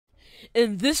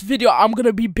In this video, I'm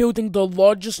gonna be building the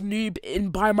largest noob in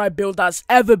Buy My Build that's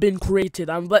ever been created,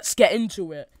 and let's get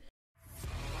into it.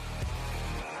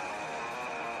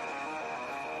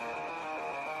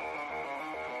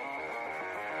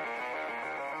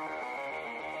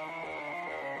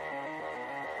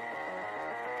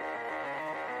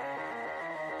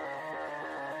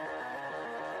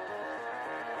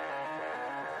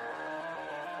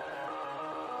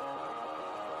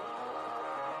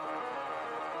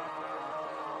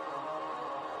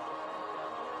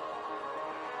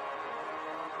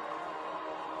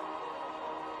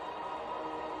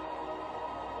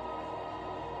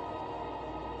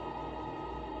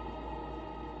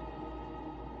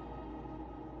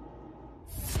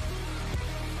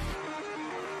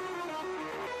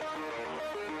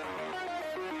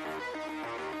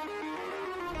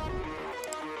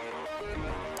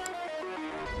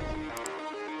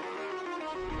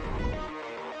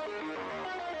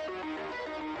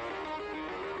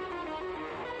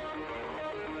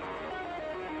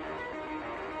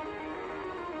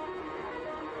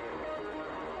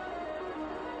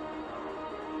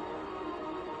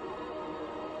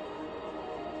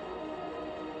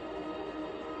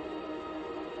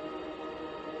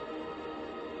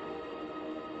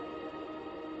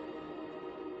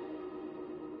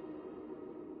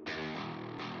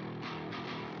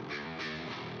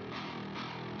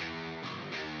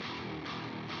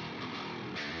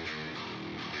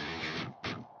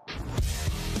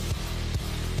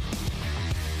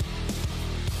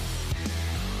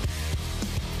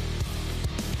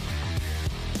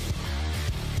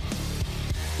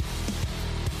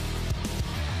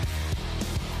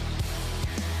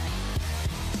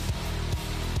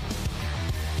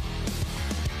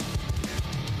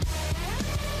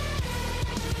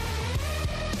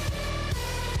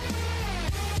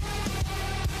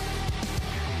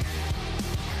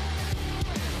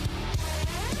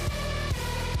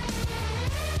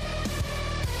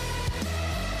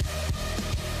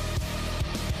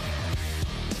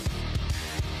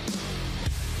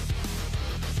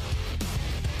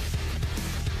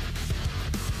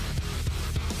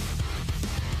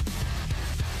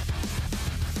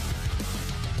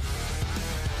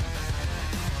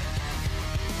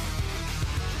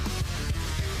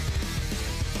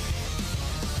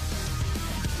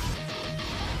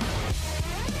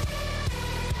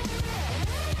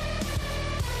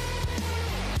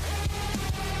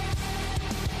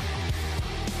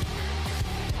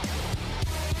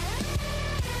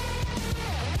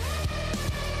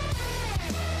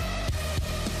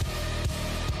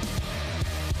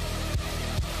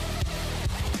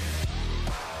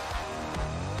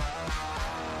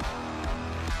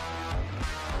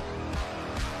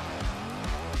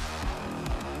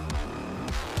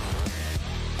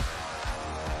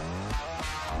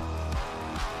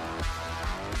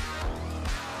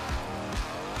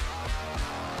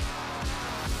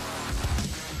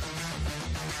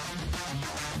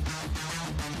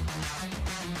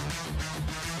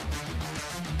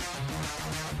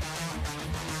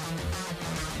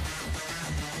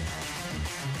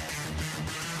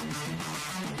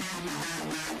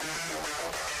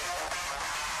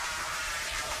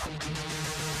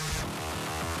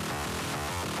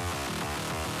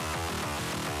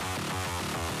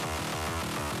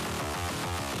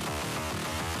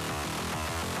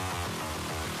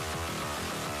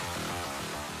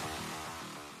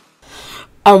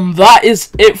 That is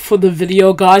it for the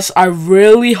video, guys. I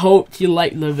really hope you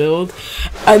liked the build.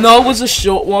 I know it was a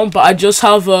short one, but I just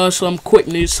have some quick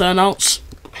news to announce.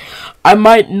 I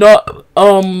might not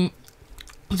I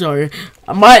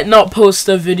might not post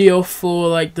a video for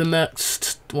like the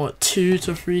next 2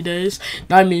 to 3 days.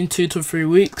 I mean 2 to 3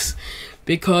 weeks,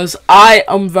 because I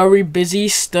am very busy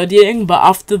studying. But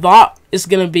after that, it's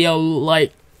gonna be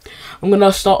I'm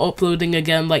gonna start uploading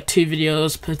again, like 2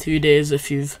 videos per 2 days, if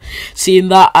you've seen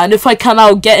that. And if I can,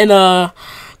 I'll get in a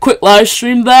quick live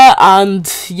stream there. And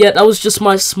yeah, that was just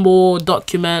my small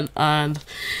document, and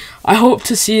I hope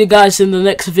to see you guys in the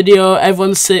next video.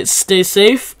 Everyone stay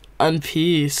safe and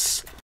peace.